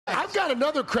I've got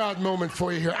another crowd moment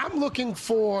for you here. I'm looking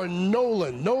for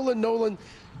Nolan. Nolan.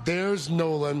 There's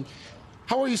Nolan.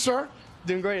 How are you, sir?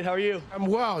 Doing great. How are you? I'm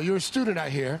well. You're a student, I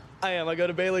hear. I am. I go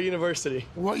to Baylor University.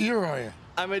 What year are you?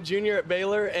 I'm a junior at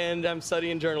Baylor, and I'm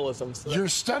studying journalism. So You're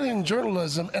studying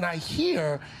journalism, and I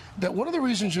hear that one of the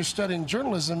reasons you're studying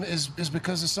journalism is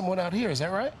because of someone out here. Is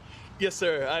that right? Yes,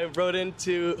 sir. I wrote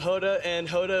into Hoda, and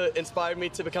Hoda inspired me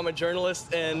to become a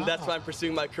journalist, and that's why I'm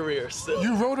pursuing my career. So.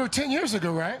 You wrote her 10 years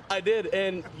ago, right? I did,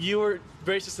 and you were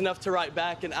gracious enough to write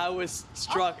back, and I was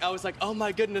struck. I was like, oh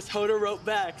my goodness, Hoda wrote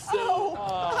back. So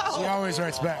She always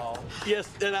writes back. Yes,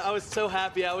 and I was so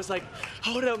happy. I was like,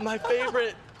 Hoda, my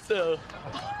favorite. So.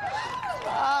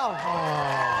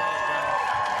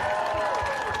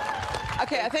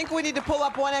 Okay, I think we need to pull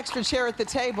up one extra chair at the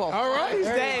table. All right.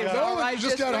 Dave, all right,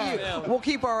 just got for you. We'll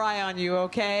keep our eye on you,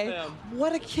 okay? Ma'am.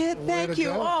 What a kid. Thank you.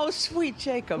 go. Oh, sweet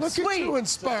Jacob. Look sweet. at you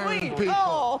inspiring people.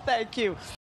 Oh, thank you.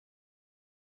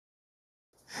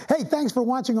 Hey, thanks for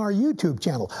watching our YouTube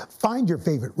channel. Find your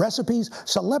favorite recipes,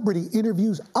 celebrity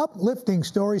interviews, uplifting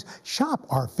stories, shop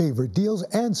our favorite deals,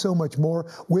 and so much more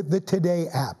with the Today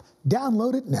app.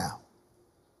 Download it now.